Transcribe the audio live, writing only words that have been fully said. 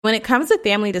When it comes to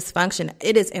family dysfunction,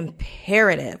 it is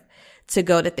imperative to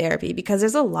go to therapy because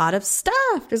there's a lot of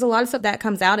stuff. There's a lot of stuff that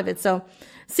comes out of it. So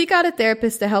seek out a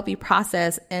therapist to help you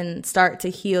process and start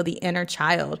to heal the inner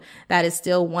child that is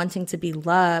still wanting to be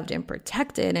loved and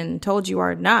protected and told you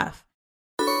are enough.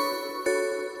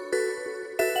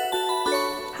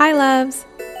 Hi, loves.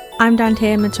 I'm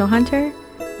Dantea Mitchell-Hunter,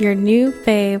 your new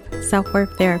fave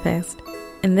self-worth therapist,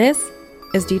 and this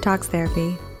is Detox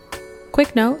Therapy.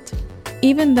 Quick note,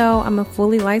 even though I'm a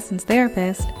fully licensed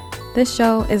therapist, this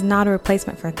show is not a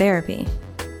replacement for therapy.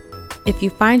 If you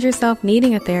find yourself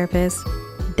needing a therapist,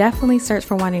 definitely search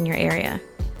for one in your area.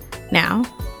 Now,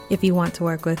 if you want to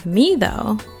work with me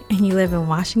though, and you live in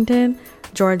Washington,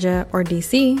 Georgia, or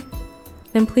DC,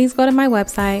 then please go to my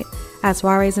website at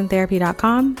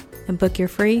soireesintherapy.com and book your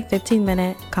free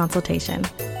 15-minute consultation.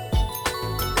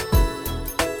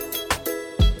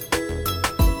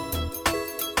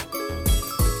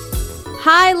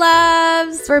 Hi,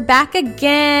 loves. We're back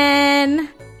again.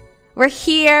 We're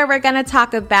here. We're going to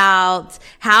talk about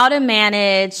how to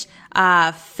manage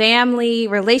family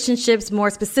relationships, more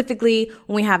specifically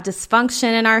when we have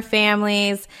dysfunction in our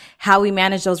families, how we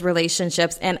manage those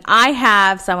relationships. And I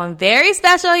have someone very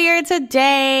special here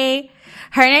today.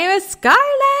 Her name is Scarlett.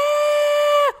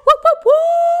 Whoop, whoop,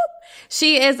 whoop.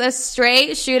 She is a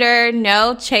straight shooter,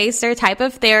 no chaser type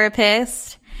of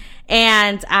therapist.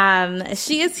 And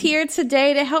she is here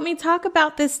today to help me talk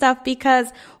about this stuff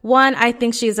because, one, I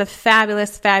think she is a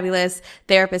fabulous, fabulous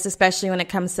therapist, especially when it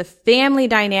comes to family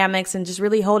dynamics and just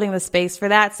really holding the space for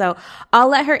that. So I'll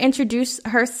let her introduce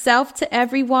herself to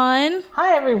everyone.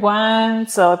 Hi, everyone.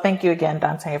 So thank you again,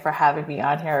 Dantea, for having me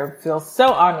on here. I feel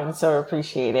so honored and so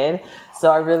appreciated. So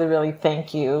I really, really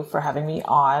thank you for having me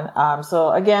on.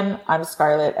 So again, I'm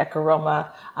Scarlett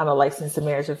Ekaroma. I'm a licensed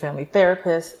marriage and family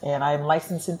therapist, and I'm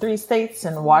licensed in 3 states,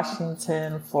 in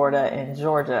Washington, Florida, and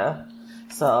Georgia.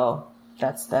 So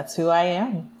that's who I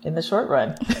am in the short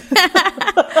run.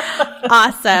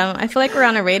 Awesome. I feel like we're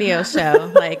on a radio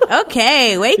show. Like,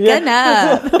 okay, waking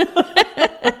up.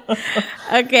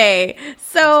 Okay,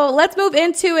 so let's move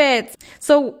into it.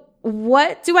 So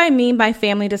what do I mean by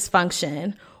family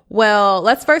dysfunction? Well,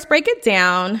 let's first break it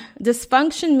down.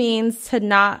 Dysfunction means to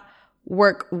not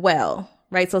work well,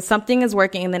 right? So something is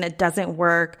working and then it doesn't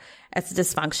work. It's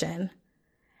dysfunction.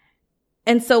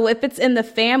 And so if it's in the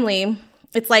family,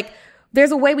 it's like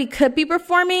there's a way we could be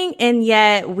performing and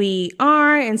yet we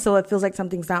aren't. And so it feels like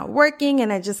something's not working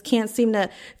and I just can't seem to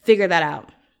figure that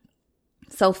out.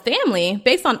 So family,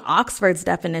 based on Oxford's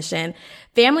definition,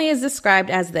 family is described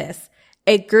as this: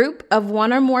 a group of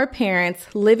one or more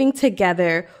parents living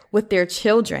together with their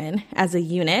children as a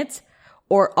unit,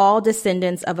 or all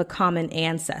descendants of a common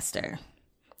ancestor.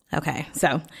 Okay,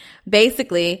 so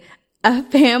basically, a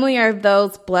family are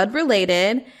those blood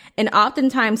related and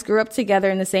oftentimes grew up together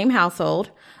in the same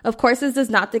household. Of course, this is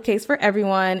not the case for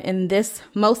everyone, and this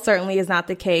most certainly is not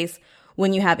the case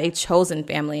when you have a chosen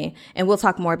family. And we'll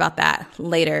talk more about that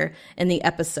later in the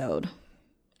episode.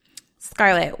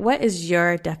 Scarlett, what is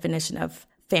your definition of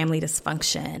family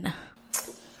dysfunction?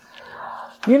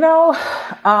 You know,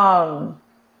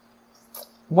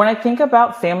 when I think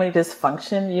about family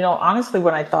dysfunction, honestly,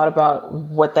 when I thought about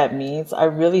what that means, I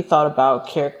really thought about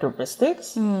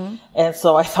characteristics. Mm. And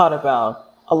so I thought about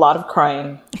a lot of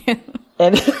crying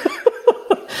and,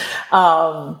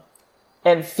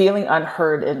 and feeling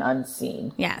unheard and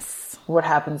unseen. Yes. What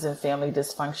happens in family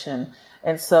dysfunction.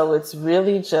 And so it's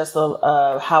really just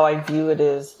how I view it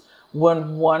is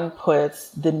when one puts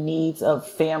the needs of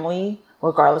family,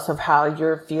 regardless of how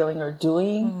you're feeling or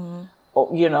doing,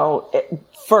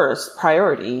 first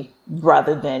priority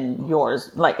rather than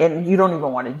yours. And you don't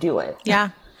even want to do it. Yeah.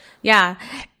 Yeah.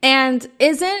 And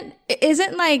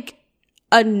isn't like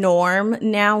a norm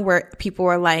now where people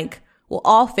are like, well,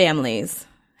 all families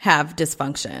have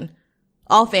dysfunction.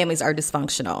 All families are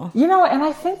dysfunctional. And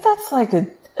I think that's like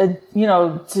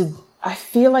I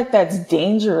feel like that's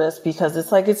dangerous because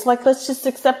it's like, let's just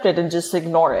accept it and just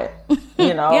ignore it,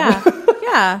 Yeah.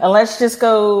 Yeah. And let's just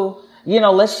go,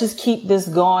 let's just keep this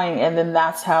going. And then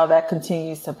that's how that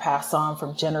continues to pass on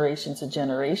from generation to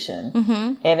generation.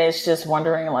 Mm-hmm. And it's just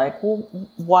wondering like, well,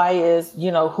 why is,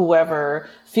 whoever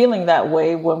feeling that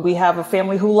way when we have a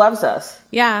family who loves us?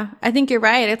 Yeah, I think you're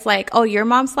right. It's like, oh, your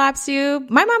mom slaps you.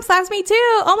 My mom slaps me too.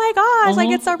 Oh my gosh. Mm-hmm. Like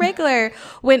it's so regular,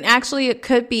 when actually it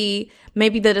could be,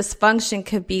 maybe the dysfunction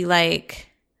could be like,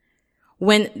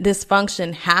 when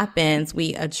dysfunction happens,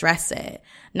 we address it.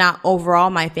 Not overall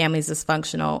my family's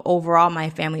dysfunctional. Overall my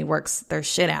family works their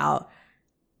shit out.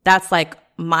 That's like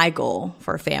my goal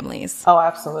for families. Oh,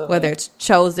 absolutely. Whether it's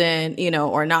chosen,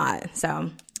 or not. So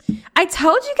I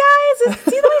told you guys.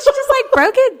 See the way she just like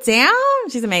broke it down?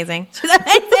 She's amazing. She's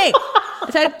amazing. I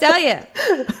tried to tell you.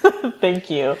 Thank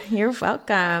you. You're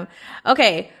welcome.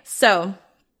 Okay, so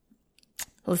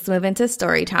let's move into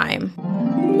story time.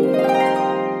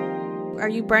 Are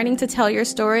you burning to tell your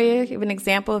story? Give an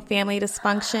example of family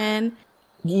dysfunction.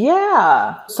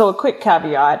 Yeah. So a quick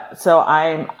caveat. So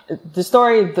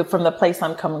from the place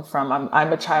I'm coming from,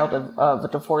 I'm a child of a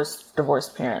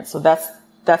divorced parent. So that's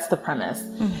the premise.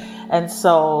 Mm-hmm. And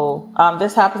so,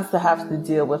 this happens to have to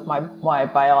deal with my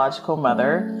biological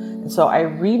mother. And so I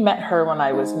re-met her when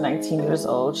I was 19 years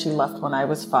old. She left when I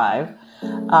was 5.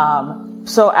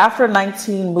 So after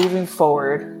 19, moving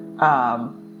forward,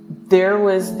 there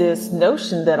was this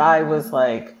notion that I was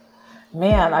like,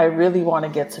 man, I really want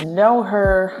to get to know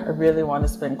her. I really want to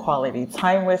spend quality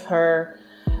time with her.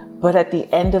 But at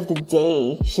the end of the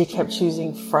day, she kept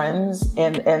choosing friends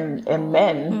and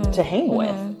men to hang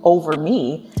with over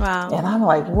me. Wow. And I'm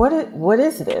like, what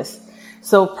is this?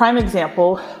 So prime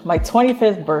example, my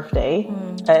 25th birthday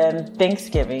and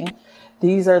Thanksgiving.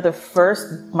 These are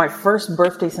my first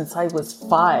birthday since I was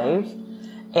 5.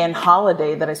 And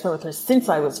holiday that I spent with her since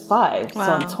I was 5. Wow.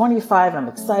 So I'm 25. I'm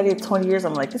excited. 20 years.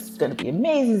 I'm like, this is going to be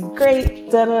amazing.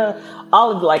 Great. Da-da.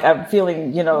 I'm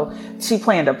feeling, she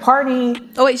planned a party.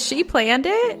 Oh, wait, she planned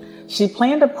it? She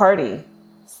planned a party.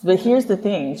 But here's the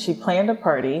thing. She planned a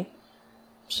party.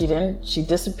 She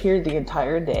disappeared the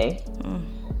entire day.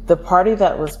 The party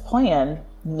that was planned,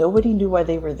 nobody knew why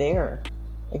they were there.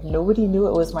 Like, nobody knew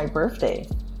it was my birthday.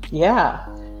 Yeah.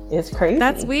 It's crazy.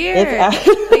 That's weird.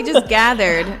 They just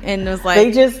gathered and was like...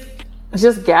 They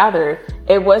just gathered.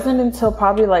 It wasn't until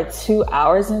probably like 2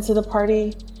 hours into the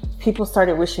party, people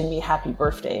started wishing me happy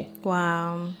birthday.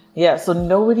 Wow. Yeah, so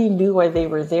nobody knew why they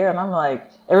were there. And I'm like,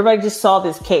 everybody just saw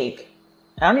this cake.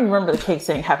 I don't even remember the cake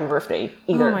saying happy birthday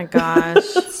either. Oh my gosh.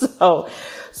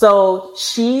 So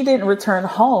she didn't return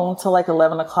home till like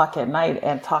 11 o'clock at night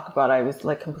and talk about I was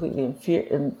like completely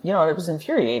I was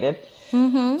infuriated.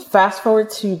 Mm-hmm. Fast forward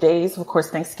 2 days. Of course,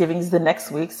 Thanksgiving's the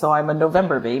next week. So I'm a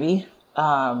November baby.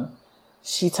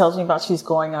 She tells me about she's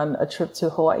going on a trip to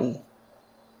Hawaii.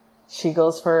 She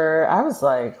goes I was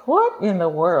like, what in the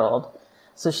world?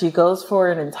 So she goes for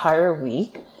an entire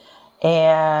week.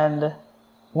 And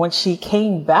when she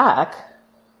came back,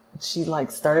 she like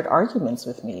started arguments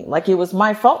with me. Like it was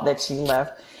my fault that she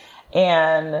left.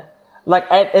 And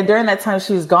and during that time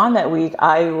she was gone that week,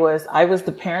 I was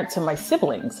the parent to my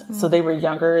siblings. Mm-hmm. So they were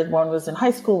younger. One was in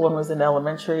high school, one was in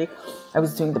elementary. I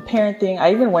was doing the parent thing.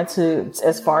 I even went to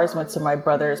my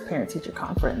brother's parent teacher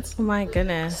conference. Oh my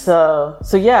goodness. So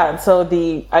yeah. And so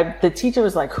the teacher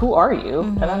was like, who are you?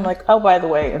 Mm-hmm. And I'm like, oh, by the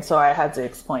way. And so I had to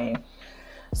explain.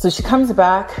 So she comes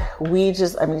back.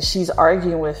 She's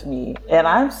arguing with me and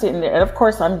I'm sitting there and of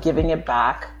course I'm giving it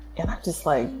back. And I'm just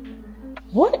like,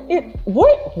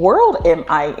 what world am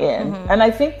I in? Mm-hmm. And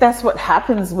I think that's what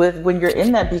happens when you're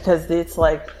in that, because it's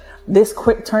like this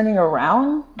quick turning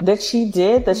around that she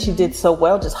did so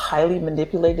well, just highly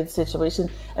manipulated the situation.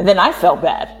 And then I felt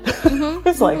bad. Mm-hmm.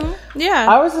 It's like, yeah,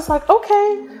 I was just like,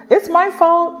 okay, it's my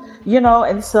fault,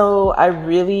 And so I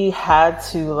really had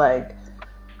to like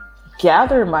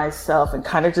gather myself and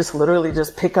kind of just literally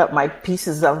just pick up my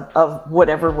pieces of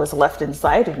whatever was left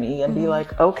inside of me and be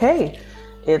like, okay,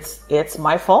 it's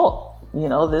my fault.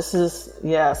 This is,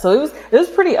 yeah. So it was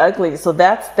pretty ugly. So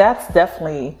that's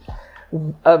definitely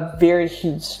a very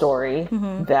huge story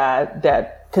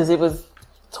that, cause it was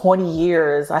 20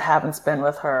 years I haven't spent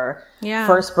with her. Yeah.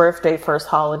 First birthday, first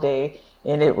holiday.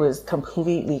 And it was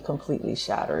completely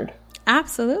shattered.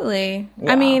 Absolutely.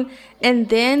 Yeah. And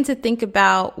then to think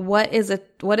about what is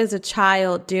a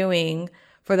child doing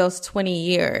for those 20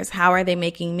 years? How are they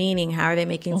making meaning? How are they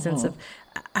making sense of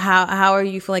how are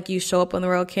you feel like you show up in the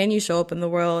world? Can you show up in the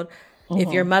world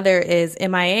if your mother is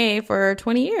MIA for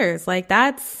 20 years? Like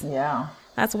that's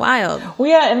wild. Well,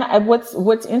 yeah. And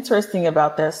what's interesting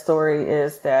about that story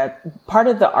is that part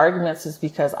of the arguments is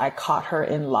because I caught her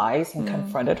in lies and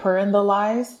confronted her in the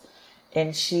lies.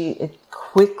 And she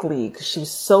was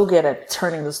so good at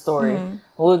turning the story.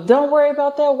 Well, don't worry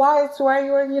about that. Why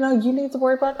you need to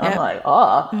worry about it? Yep. I'm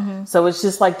like, So it's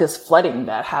just like this flooding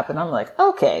that happened. I'm like,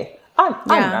 okay,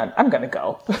 I'm going to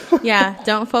go. Yeah.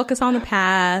 Don't focus on the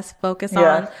past. Focus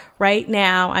on right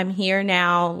now. I'm here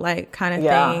now, like kind of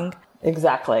thing.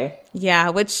 Exactly. Yeah.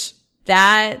 Which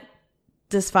that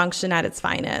dysfunction at its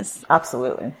finest.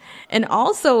 Absolutely. And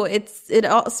also it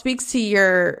all speaks to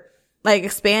your, like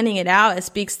expanding it out, it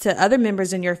speaks to other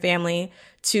members in your family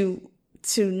to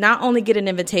not only get an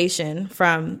invitation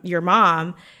from your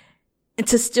mom and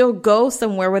to still go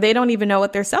somewhere where they don't even know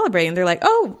what they're celebrating. They're like,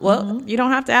 oh, well, you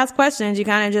don't have to ask questions. You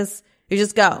kind of just You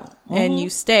just go and you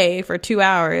stay for 2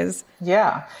 hours.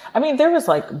 Yeah. I mean, there was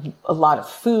like a lot of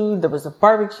food. There was a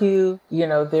barbecue,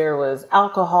 there was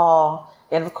alcohol.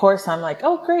 And of course I'm like,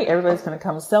 oh, great. Everybody's going to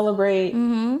come celebrate.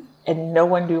 Mm-hmm. And no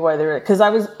one knew why they were, because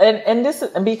I was, and this is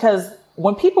because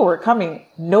when people were coming,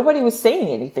 nobody was saying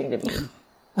anything to me.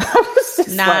 I was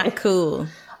just not cool.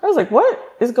 I was like,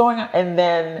 what is going on? And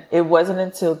then it wasn't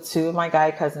until 2 of my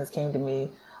guy cousins came to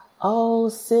me. Oh,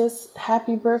 sis,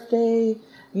 happy birthday.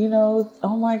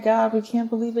 Oh my God, we can't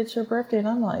believe it's your birthday. And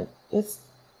I'm like, it's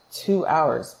 2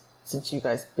 hours since you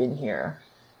guys been here.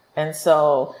 And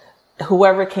so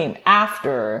whoever came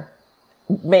after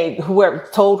would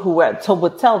tell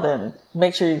them,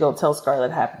 make sure you go tell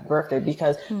Scarlett happy birthday,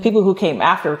 because people who came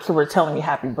after were telling me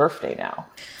happy birthday now.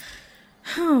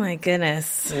 Oh my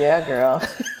goodness. Yeah, girl.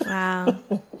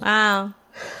 Wow.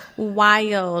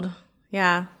 Wild.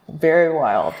 Yeah. Very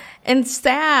wild. And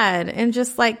sad and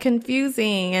just like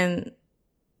confusing, and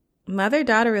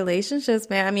mother-daughter relationships,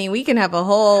 man. I mean, we can have a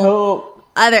whole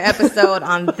other episode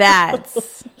on that.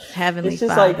 Heavenly it's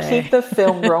just Father. Like, keep the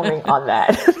film rolling on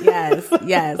that.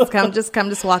 Yes. Come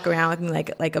just walk around with me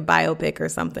like a biopic or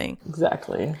something.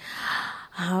 Exactly.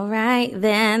 All right,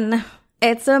 then.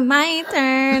 It's my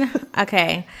turn.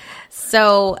 Okay.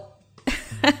 So,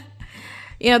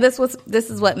 this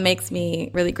is what makes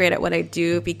me really great at what I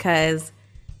do, because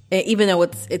even though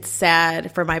it's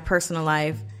sad for my personal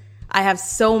life, I have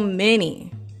so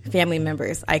many family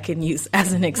members I can use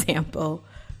as an example.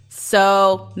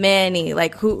 So many.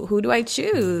 Like, who do I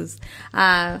choose?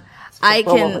 I can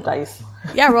roll the dice.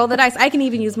 Yeah, roll the dice. I can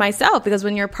even use myself, because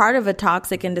when you're part of a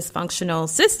toxic and dysfunctional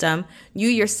system, you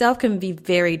yourself can be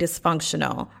very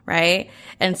dysfunctional, right?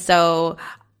 And so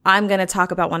I'm going to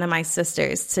talk about one of my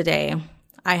sisters today.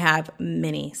 I have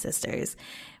many sisters.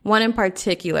 One in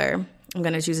particular I'm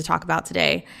going to choose to talk about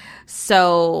today.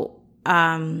 So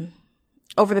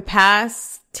over the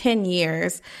past 10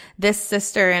 years, this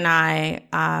sister and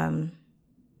I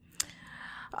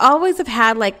always have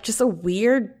had like just a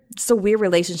weird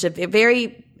relationship.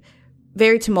 Very,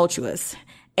 very tumultuous.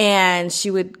 And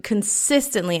she would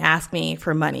consistently ask me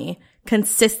for money,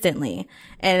 consistently.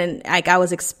 And like, I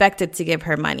was expected to give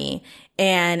her money.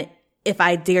 And if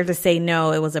I dared to say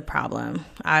no, it was a problem.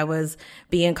 I was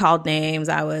being called names.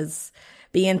 I was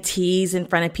being teased in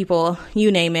front of people.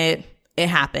 You name it, it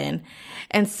happened.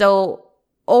 And so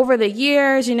over the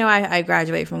years, I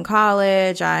graduate from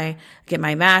college. I get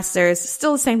my master's.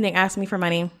 Still the same thing. Ask me for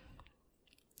money.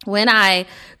 When I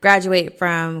graduate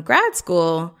from grad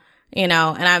school, and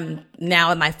I'm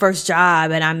now at my first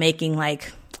job and I'm making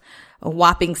like a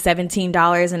whopping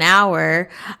 $17 an hour,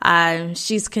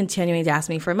 she's continuing to ask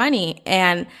me for money.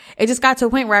 And it just got to a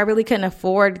point where I really couldn't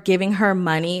afford giving her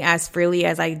money as freely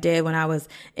as I did when I was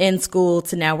in school,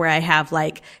 to now where I have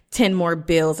like 10 more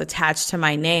bills attached to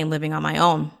my name living on my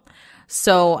own.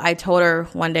 So I told her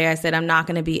one day, I said, I'm not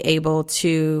going to be able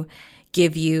to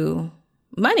give you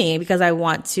money because I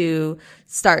want to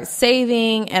start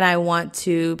saving and I want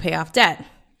to pay off debt,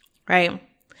 right?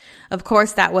 Of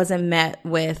course, that wasn't met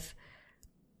with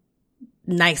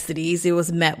niceties. It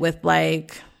was met with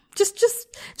like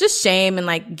just shame and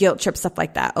like guilt trip, stuff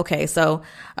like that. Okay, so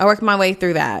I worked my way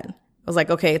through that. I was like,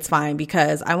 okay, it's fine,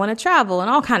 because I want to travel and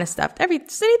all kind of stuff.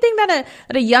 Just anything that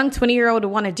a young 20-year-old would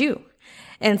want to do.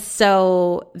 And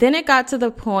so then it got to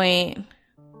the point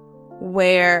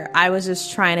where I was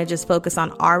just trying to just focus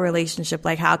on our relationship.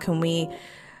 Like, how can we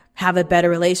have a better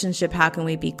relationship? How can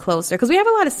we be closer? Because we have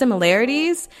a lot of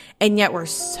similarities and yet we're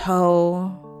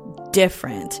so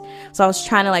different. So I was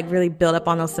trying to like really build up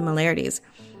on those similarities.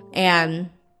 And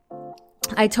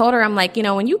I told her, I'm like,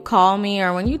 when you call me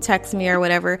or when you text me or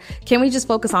whatever, can we just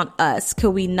focus on us?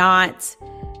 Could we not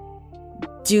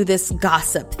do this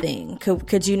gossip thing?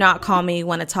 Could you not call me,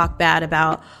 want to talk bad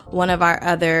about one of our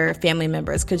other family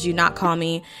members? Could you not call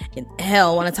me,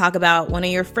 want to talk about one of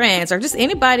your friends, or just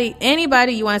anybody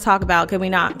you want to talk about? Can we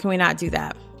not do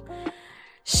that?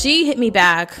 She hit me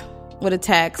back with a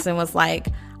text and was like,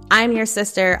 I'm your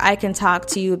sister. I can talk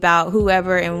to you about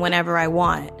whoever and whenever I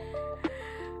want.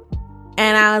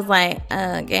 And I was like,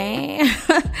 okay.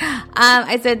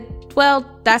 I said,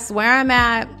 well, that's where I'm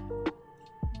at.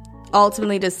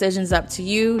 Ultimately, decision's up to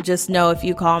you. Just know if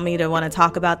you call me to want to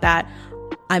talk about that,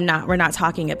 we're not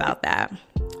talking about that.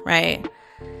 Right?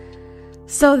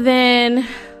 So then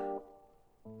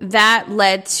that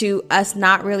led to us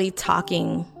not really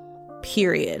talking,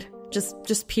 period.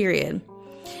 Just period.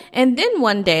 And then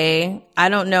one day, I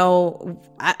don't know,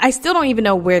 I still don't even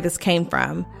know where this came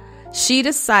from. She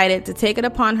decided to take it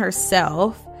upon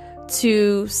herself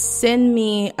to send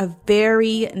me a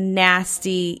very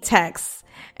nasty text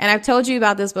And I've told you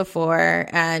about this before,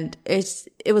 and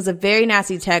it was a very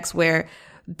nasty text where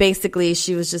basically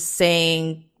she was just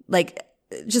saying, like,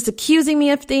 just accusing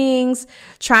me of things,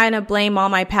 trying to blame all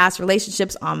my past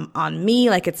relationships on me,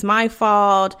 like it's my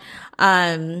fault.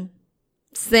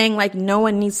 Saying like no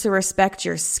one needs to respect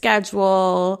your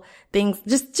schedule, things,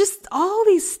 just all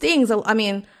these things. I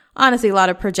mean, honestly, a lot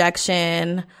of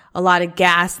projection, a lot of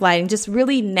gaslighting, just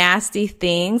really nasty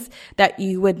things that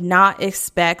you would not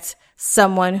expect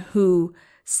someone who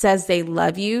says they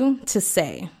love you to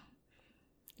say.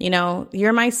 You know,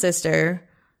 you're my sister.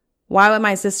 Why would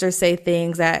my sister say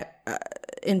things that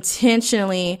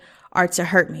intentionally are to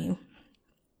hurt me?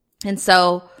 And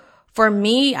so for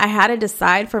me, I had to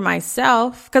decide for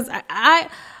myself, because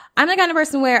I'm the kind of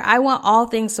person where I want all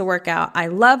things to work out. I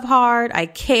love hard. I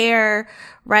care,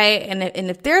 right? And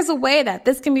if there's a way that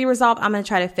this can be resolved, I'm going to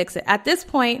try to fix it. At this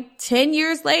point, 10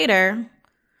 years later,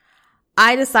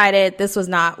 I decided this was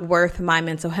not worth my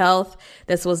mental health.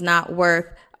 This was not worth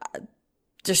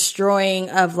destroying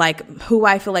of like who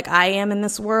I feel like I am in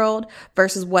this world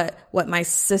versus what my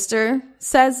sister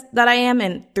says that I am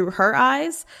and through her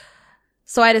eyes.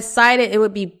 So I decided it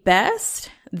would be best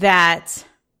that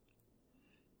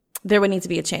there would need to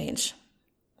be a change.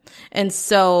 And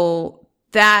so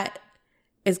that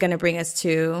is going to bring us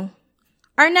to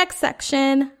our next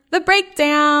section, the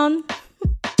breakdown.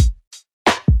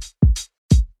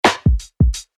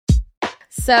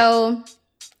 So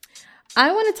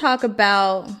I want to talk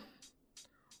about,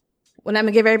 when I'm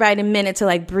going to give everybody a minute to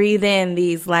like breathe in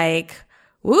these like,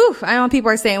 woo, I know people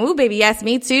are saying, woo, baby, yes,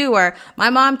 me too, or my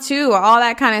mom too, or all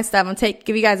that kind of stuff.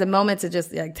 Give you guys a moment to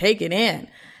just like take it in.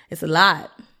 It's a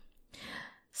lot.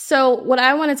 So what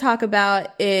I want to talk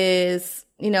about is,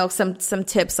 you know, some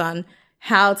tips on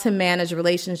how to manage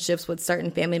relationships with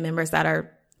certain family members that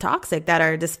are toxic, that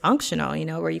are dysfunctional, you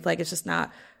know, where you feel like it's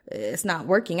not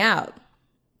working out.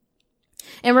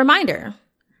 And reminder,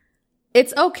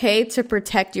 it's okay to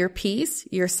protect your peace,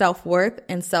 your self-worth,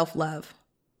 and self-love.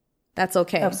 That's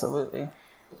okay. Absolutely.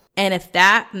 And if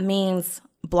that means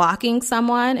blocking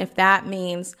someone, if that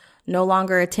means no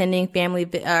longer attending family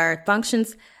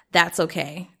functions, that's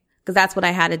okay. Because that's what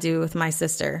I had to do with my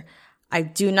sister. I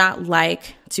do not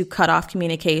like to cut off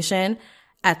communication.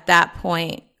 At that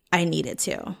point, I needed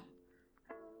to.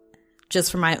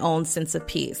 Just for my own sense of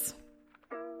peace.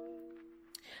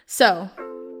 So,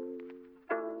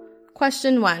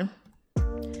 question 1.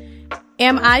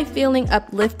 Am I feeling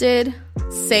uplifted,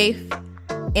 safe,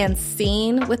 and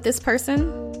seen with this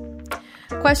person?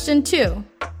 Question 2.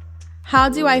 How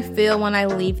do I feel when I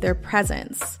leave their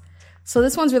presence? So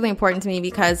this one's really important to me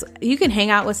because you can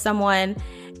hang out with someone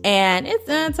and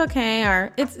it's okay,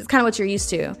 or it's kind of what you're used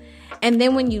to. And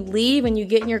then when you leave and you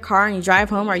get in your car and you drive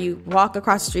home, or you walk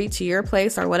across the street to your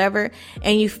place or whatever,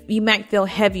 and you might feel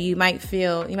heavy, you might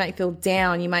feel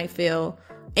down, you might feel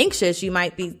anxious, you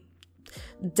might be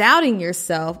doubting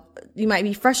yourself, you might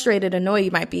be frustrated, annoyed,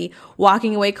 you might be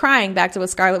walking away crying, back to what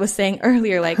Scarlett was saying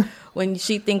earlier. Like when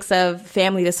she thinks of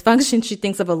family dysfunction, she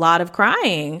thinks of a lot of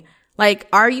crying. Like,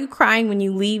 are you crying when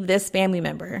you leave this family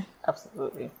member?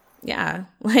 Absolutely. Yeah.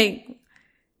 Like,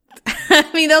 I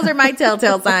mean, those are my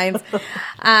telltale signs.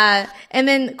 And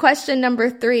then question number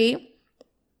 3,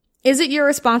 is it your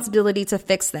responsibility to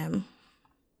fix them?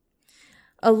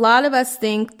 A lot of us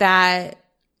think that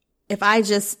if I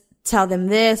just tell them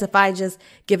this, if I just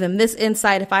give them this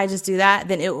insight, if I just do that,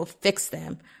 then it will fix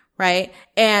them, right?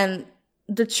 And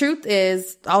the truth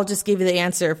is, I'll just give you the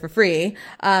answer for free.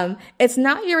 It's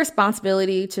not your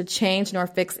responsibility to change nor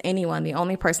fix anyone. The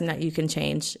only person that you can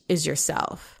change is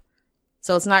yourself.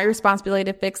 So it's not your responsibility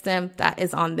to fix them. That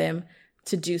is on them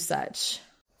to do such.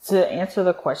 To answer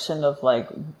the question of like,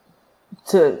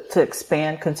 to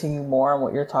expand, continue more on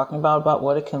what you're talking about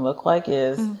what it can look like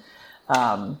is,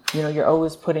 you're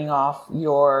always putting off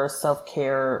your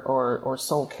self-care or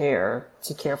soul care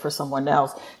to care for someone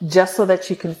else just so that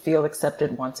you can feel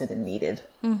accepted, wanted, and needed.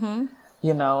 Mm-hmm.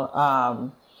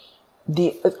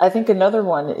 I think another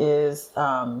one is,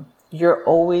 you're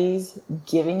always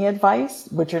giving advice,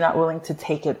 but you're not willing to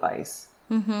take advice.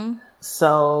 Mm-hmm.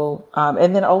 So,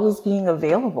 and then always being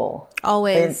available.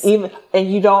 Always.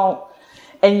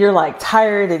 And you're like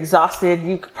tired, exhausted.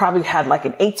 You probably had like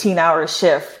an 18-hour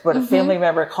shift, but a family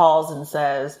member calls and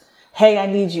says, hey, I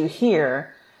need you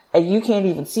here. And you can't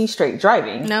even see straight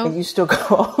driving. No. And you still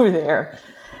go over there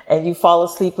and you fall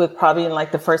asleep with probably in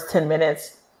like the first 10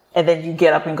 minutes. And then you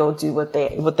get up and go do what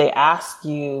they ask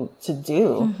you to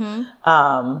do.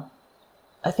 Mm-hmm.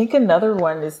 I think another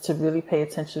one is to really pay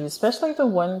attention, especially the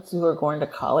ones who are going to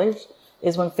college,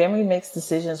 is when family makes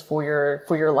decisions for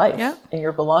your life and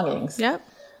your belongings. Yep.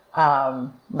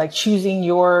 like choosing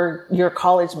your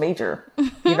college major,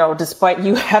 despite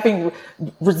you having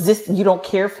you don't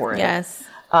care for it. Yes.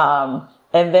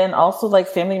 And then also like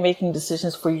family making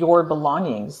decisions for your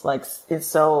belongings. Like it's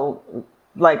so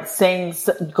like saying,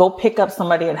 go pick up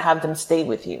somebody and have them stay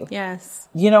with you. Yes.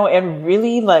 And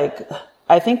really like,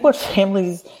 I think what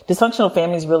dysfunctional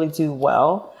families really do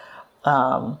well,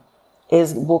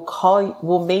 is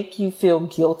will make you feel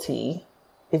guilty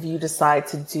if you decide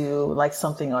to do like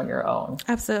something on your own.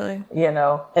 Absolutely.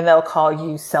 And they'll call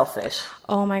you selfish.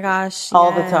 Oh my gosh.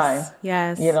 All the time.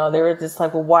 Yes. They were just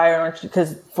like, well, why aren't you?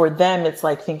 Because for them, it's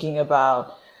like thinking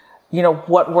about,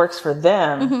 what works for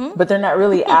them, but they're not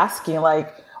really asking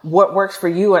like what works for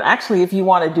you. And actually, if you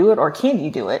want to do it, or can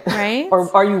you do it? Right. Or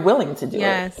are you willing to do it?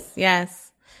 Yes.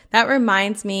 Yes. That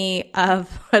reminds me of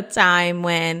a time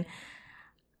when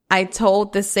I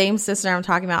told the same sister I'm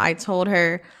talking about, I told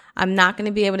her, I'm not going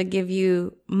to be able to give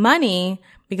you money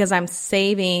because I'm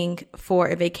saving for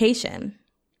a vacation.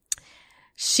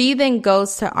 She then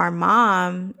goes to our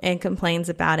mom and complains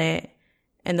about it.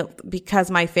 And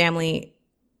because my family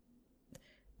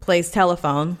plays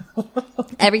telephone,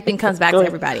 everything comes back to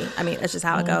everybody. I mean, that's just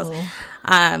how it goes.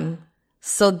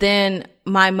 So then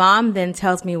my mom then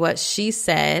tells me what she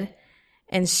said.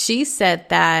 And she said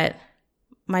that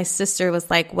my sister was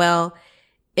like, well,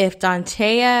 if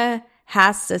Dantea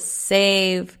has to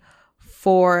save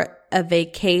for a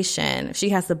vacation, if she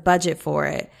has the budget for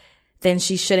it, then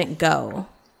she shouldn't go.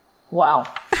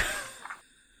 Wow.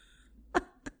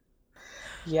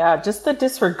 Yeah, just the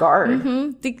disregard.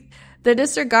 The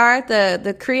disregard,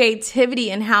 the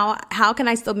creativity, and how can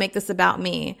I still make this about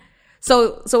me?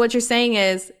 So what you're saying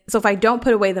is, so if I don't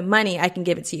put away the money, I can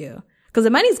give it to you. Because the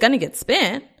money's going to get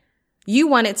spent. You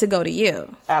want it to go to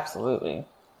you. Absolutely.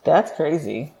 That's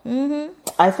crazy.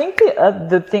 I think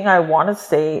the thing I want to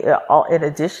say in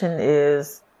addition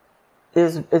is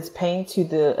it's paying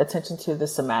attention to the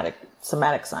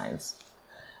somatic signs.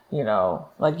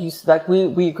 Like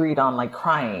we agreed on like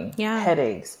crying,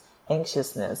 headaches,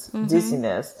 anxiousness,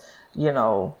 dizziness,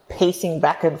 pacing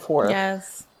back and forth,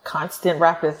 yes, constant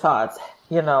rapid thoughts,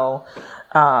 and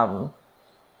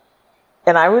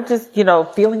I would just,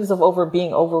 feelings of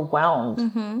being overwhelmed,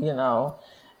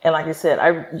 and like I said,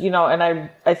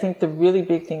 I think the really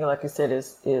big thing, like I said,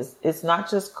 is it's not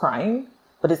just crying,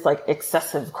 but it's like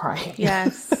excessive crying.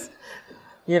 Yes.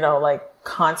 Like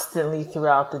constantly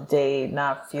throughout the day,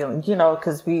 not feeling,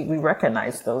 because we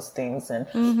recognize those things, and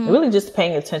really just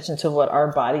paying attention to what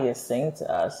our body is saying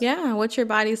to us. Yeah. What your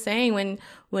body's saying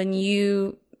when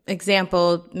you,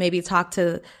 example, maybe talk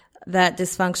to that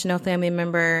dysfunctional family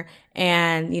member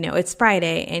and, it's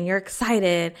Friday and you're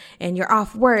excited and you're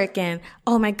off work and,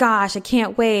 oh my gosh, I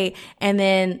can't wait. And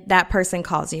then that person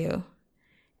calls you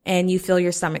and you feel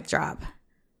your stomach drop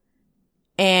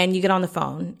and you get on the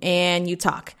phone and you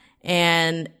talk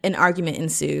and an argument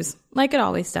ensues like it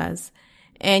always does.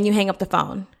 And you hang up the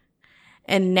phone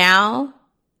and now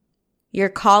you're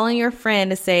calling your friend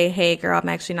to say, hey girl, I'm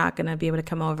actually not going to be able to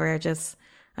come over. I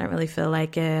don't really feel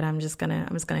like it. I'm just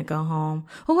gonna go home.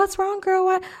 Well, what's wrong, girl?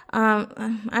 What?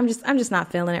 I'm just not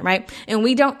feeling it, right? And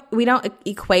we don't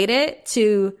equate it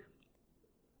to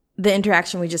the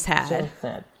interaction we just had.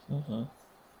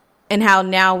 And how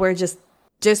now we're just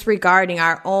disregarding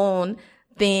our own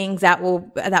things that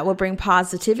will bring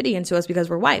positivity into us because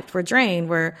we're wiped, we're drained,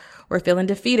 we're feeling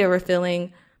defeated, we're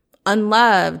feeling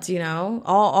unloved,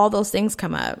 all those things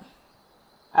come up.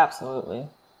 Absolutely.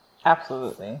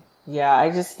 Yeah, I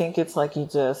just think it's like you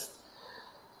just,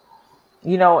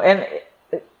 and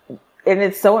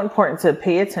it's so important to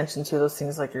pay attention to those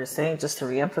things like you're saying, just to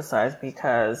reemphasize,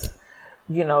 because,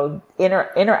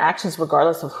 interactions,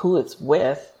 regardless of who it's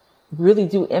with, really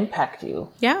do impact you.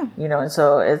 Yeah. And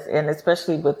so, and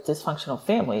especially with dysfunctional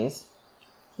families,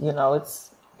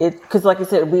 because like I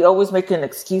said, we always make an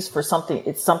excuse for something.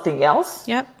 It's something else.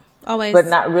 Yep. Always. But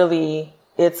not really.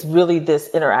 It's really this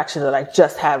interaction that I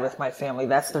just had with my family.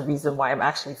 That's the reason why I'm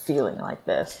actually feeling like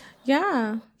this.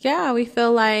 Yeah. Yeah. We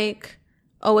feel like,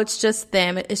 oh, it's just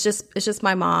them. It's just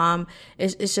my mom.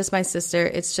 It's just my sister.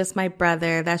 It's just my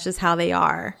brother. That's just how they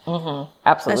are.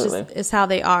 Absolutely. It's how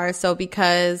they are. So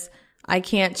because I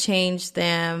can't change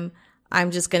them,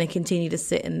 I'm just going to continue to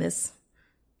sit in this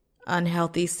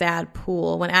unhealthy, sad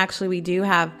pool when actually we do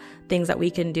have things that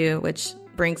we can do, which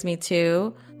brings me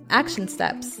to action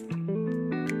steps.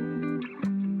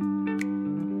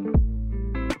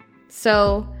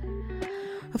 So,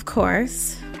 of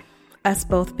course, us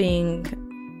both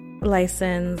being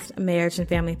licensed marriage and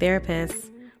family therapists,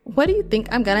 what do you think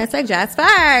I'm going to suggest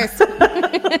first?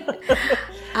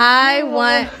 I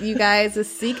want you guys to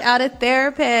seek out a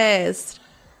therapist.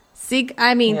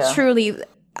 Yeah. Truly,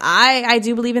 I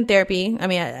do believe in therapy. I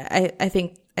mean, I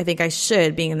think I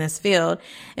should, being in this field.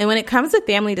 And when it comes to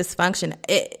family dysfunction,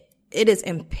 it is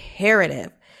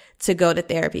imperative to go to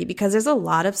therapy because there's a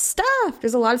lot of stuff.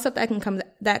 There's a lot of stuff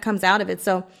that comes out of it.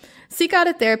 So seek out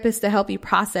a therapist to help you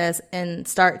process and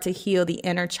start to heal the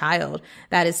inner child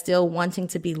that is still wanting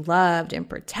to be loved and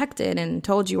protected and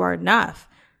told you are enough.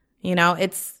 You know,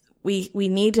 we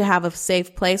need to have a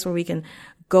safe place where we can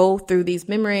go through these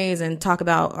memories and talk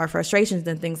about our frustrations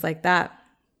and things like that.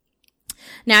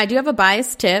 Now, I do have a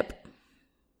biased tip.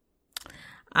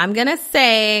 I'm going to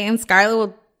say, and Scarlett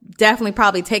will definitely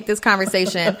probably take this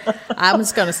conversation. I'm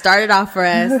just going to start it off for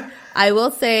us. I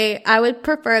will say I would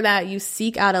prefer that you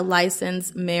seek out a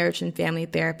licensed marriage and family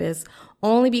therapist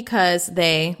only because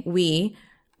we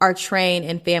are trained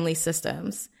in family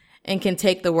systems and can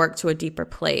take the work to a deeper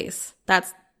place.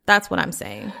 That's what I'm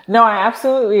saying. No, I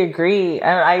absolutely agree.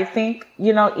 And I think,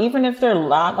 even if they're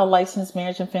not a licensed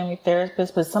marriage and family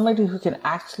therapist, but somebody who can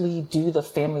actually do the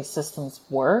family systems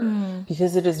work,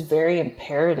 because it is very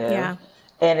imperative. Yeah.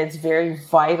 And it's very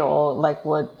vital, like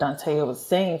what Dante was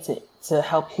saying, to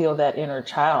help heal that inner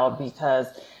child, because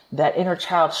that inner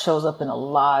child shows up in a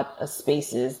lot of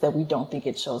spaces that we don't think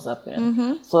it shows up in.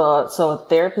 Mm-hmm. So a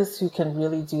therapist who can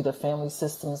really do the family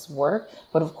systems work,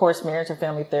 but of course, marriage and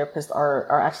family therapists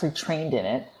are actually trained in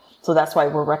it. So that's why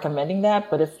we're recommending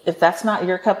that. But if that's not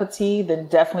your cup of tea, then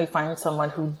definitely find someone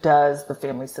who does the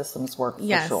family systems work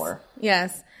for sure.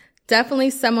 Yes. Definitely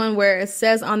someone where it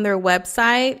says on their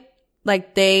website,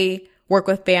 like they work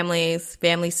with families,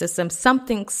 family systems,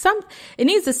 it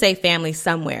needs to say family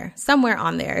somewhere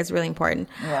on there is really important.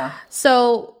 Yeah.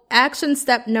 So action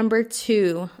step number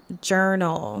 2,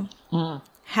 journal.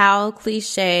 How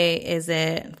cliche is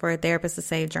it for a therapist to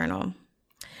say journal?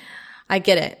 I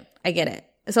get it.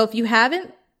 So if you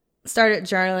haven't started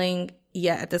journaling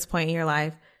yet at this point in your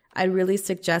life, I really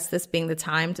suggest this being the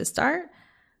time to start,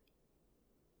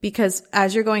 because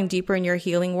as you're going deeper in your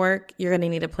healing work, you're going to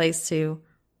need a place to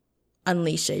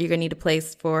unleash it. You're going to need a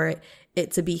place for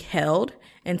it to be held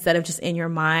instead of just in your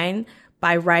mind,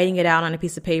 by writing it out on a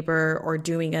piece of paper or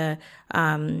doing a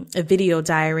video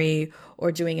diary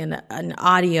or doing an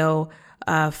audio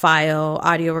file,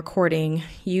 audio recording.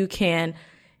 You can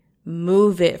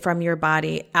move it from your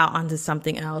body out onto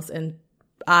something else. And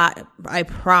I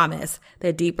promise,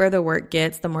 the deeper the work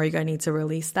gets, the more you're going to need to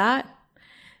release that.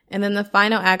 And then the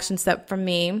final action step from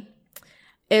me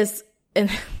is,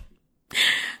 and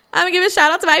I'm going to give a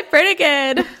shout out to my friend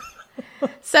again.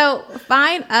 So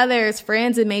find others,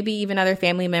 friends, and maybe even other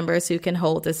family members who can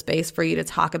hold the space for you to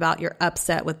talk about your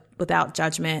upset without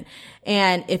judgment.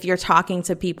 And if you're talking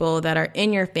to people that are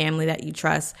in your family that you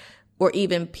trust, or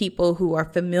even people who are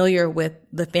familiar with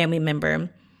the family member,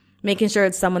 making sure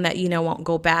it's someone that won't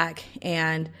go back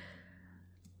and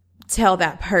tell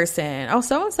that person, oh,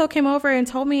 so-and-so came over and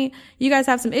told me you guys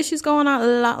have some issues going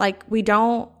on. Like, we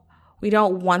don't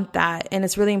want that. And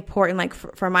it's really important, like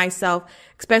for myself,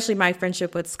 especially my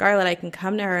friendship with Scarlett, I can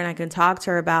come to her and I can talk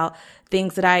to her about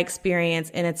things that I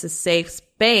experience, and it's a safe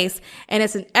space. And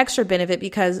it's an extra benefit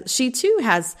because she too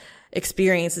has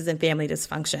experiences in family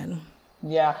dysfunction.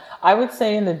 Yeah. I would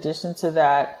say in addition to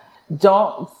that,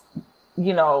 don't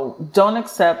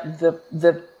accept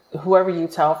the whoever you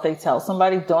tell, if they tell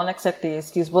somebody, don't accept the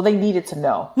excuse, well, they needed to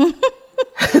know.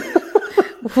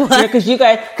 Because you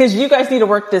guys need to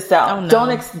work this out. Oh,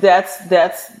 no.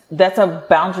 That's a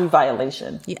boundary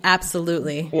violation. Yeah,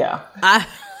 absolutely. Yeah. I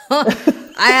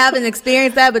haven't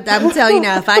experienced that, but I'm telling you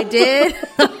now, if I did,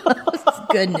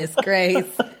 goodness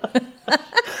grace.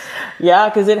 Yeah,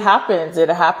 because it happens. It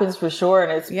happens for sure.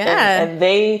 And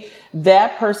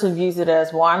that person views it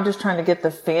as, well, I'm just trying to get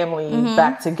the family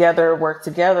back together, work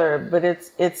together. But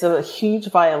it's a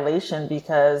huge violation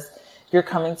because you're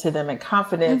coming to them in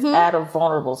confidence at a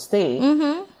vulnerable state.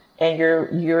 And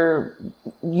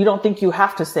you don't think you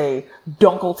have to say,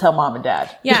 don't go tell mom and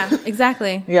dad. Yeah,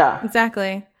 exactly. Yeah.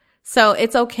 Exactly. So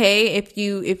it's okay if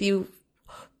you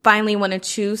finally want to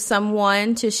choose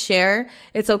someone to share,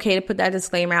 it's okay to put that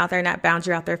disclaimer out there and that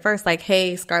boundary out there first. Like,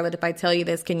 hey, Scarlett, if I tell you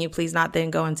this, can you please not then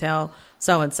go and tell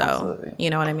so-and-so? Absolutely. You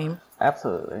know what I mean?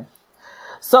 Absolutely.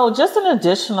 So just an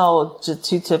additional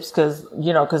 2 tips, because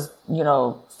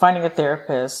finding a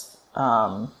therapist,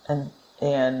 was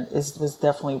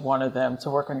definitely one of them,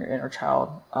 to work on your inner child,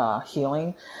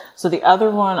 healing. So the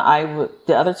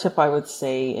other tip I would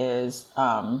say is,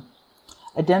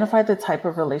 identify the type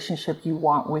of relationship you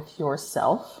want with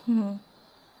yourself,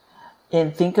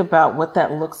 and think about what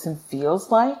that looks and feels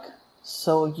like.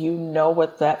 So you know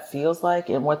what that feels like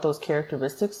and what those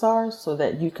characteristics are, so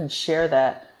that you can share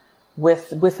that with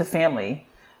the family.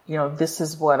 this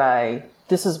is what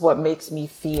makes me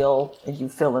feel, and you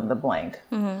fill in the blank.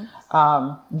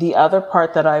 The other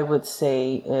part that I would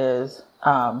say is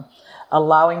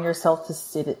allowing yourself to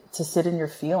sit in your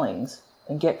feelings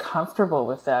and get comfortable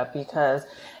with that,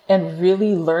 and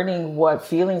really learning what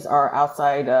feelings are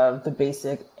outside of the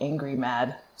basic angry,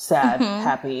 mad, sad,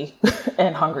 happy,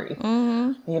 and hungry.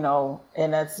 And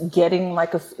that's getting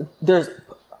there's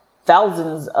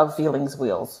thousands of feelings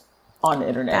wheels on the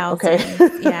internet. Thousands,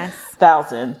 okay. Yes.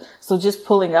 Thousands. So just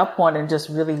pulling up one and just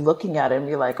really looking at it and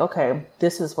be like, okay,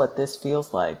 this is what this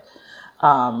feels like.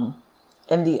 And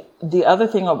the other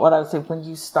thing of what I would say, when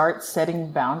you start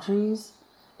setting boundaries,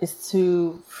 is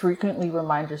to frequently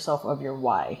remind yourself of your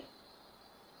why,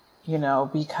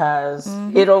 because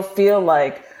it'll feel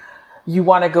like you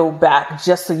want to go back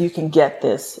just so you can get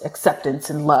this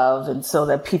acceptance and love. And so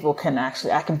that people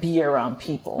I can be around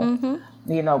people,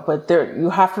 but you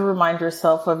have to remind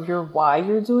yourself of your why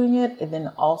you're doing it. And then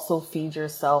also feed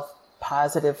yourself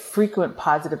frequent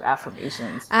positive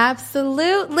affirmations.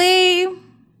 Absolutely.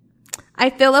 I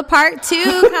feel a part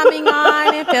 2 coming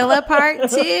on. I feel a part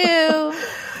 2.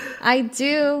 I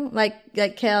do, like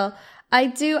Kel. I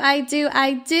do.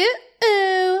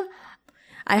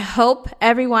 I hope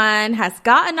everyone has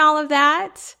gotten all of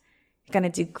that. You're going to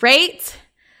do great.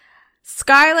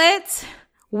 Scarlett,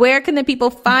 where can the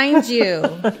people find you?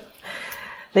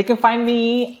 They can find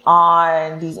me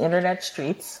on these internet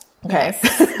streets. Okay.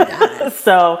 Yes.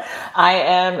 So I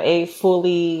am a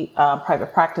fully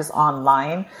private practice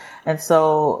online. And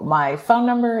so my phone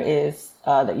number is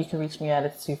that you can reach me at,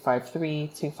 it's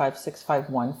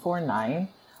 253-256-5149,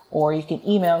 or you can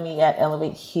email me at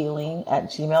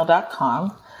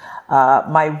elevatehealing@gmail.com.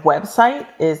 My website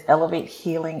is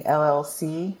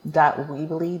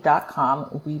elevatehealingllc.weebly.com.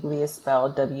 Weebly is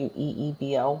spelled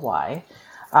Weebly.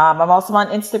 I'm also on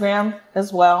Instagram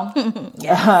as well.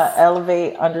 Yes.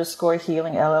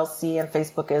 Elevate_Healing LLC, and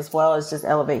Facebook as well. It's just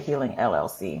Elevate Healing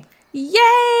LLC. Yay!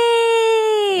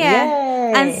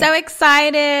 I'm so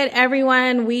excited,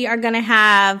 everyone. We are going to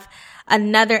have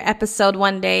another episode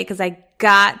one day because I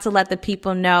got to let the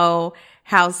people know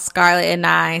how Scarlett and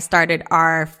I started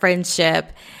our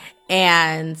friendship.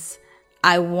 And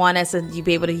I want us to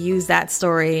be able to use that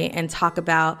story and talk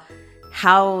about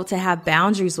how to have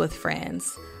boundaries with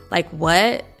friends. Like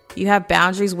what? You have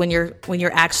boundaries when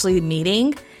you're actually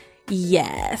meeting?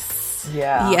 Yes.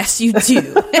 Yeah. Yes, you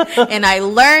do. And I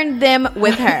learned them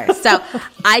with her. So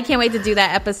I can't wait to do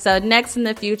that episode next in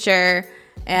the future.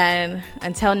 And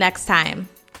until next time,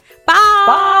 bye.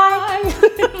 Bye.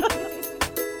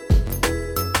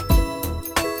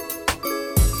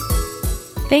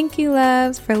 Thank you,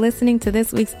 loves, for listening to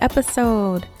this week's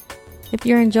episode. If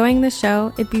you're enjoying the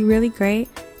show, it'd be really great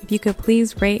if you could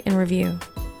please rate and review.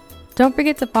 Don't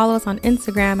forget to follow us on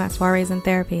Instagram at Soirees in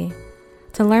Therapy.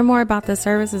 To learn more about the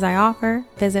services I offer,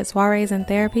 visit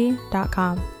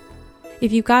soireesintherapy.com.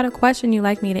 If you've got a question you'd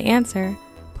like me to answer,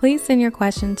 please send your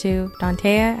question to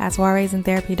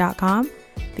Dantea@soireesintherapy.com.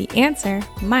 The answer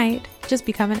might just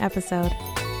become an episode.